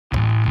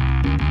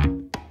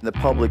The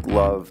public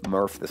loved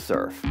Murf the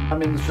Surf.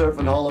 I'm in the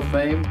Surfing Hall of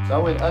Fame, so I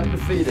went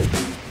undefeated.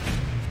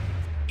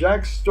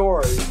 Jack's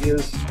story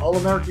is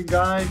all-American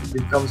guy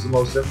becomes the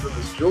most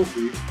infamous jewel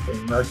thief in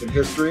American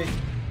history.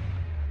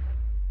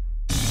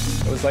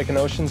 It was like an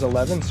Ocean's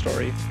 11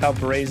 story, how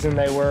brazen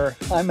they were.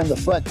 I'm in the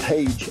front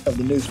page of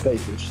the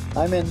newspapers.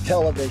 I'm in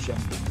television.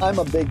 I'm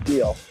a big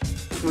deal.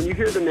 When you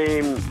hear the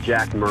name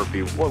Jack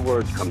Murphy, what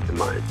words come to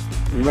mind?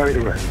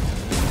 Murderer.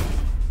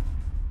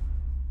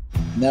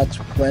 And that's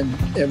when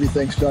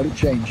everything started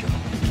changing.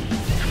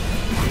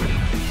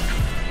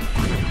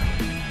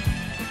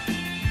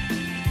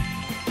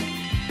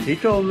 He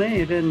told me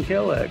he didn't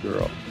kill that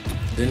girl.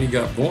 Then he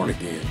got born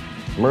again.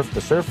 Murf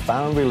the Surf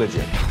found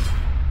religion.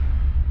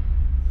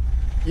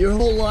 Your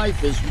whole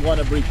life is one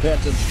of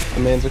repentance.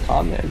 The man's a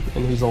con man,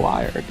 and he's a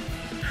liar.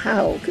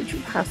 How could you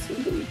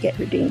possibly get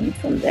redeemed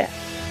from that?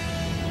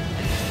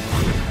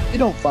 You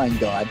don't find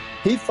God.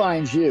 He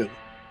finds you.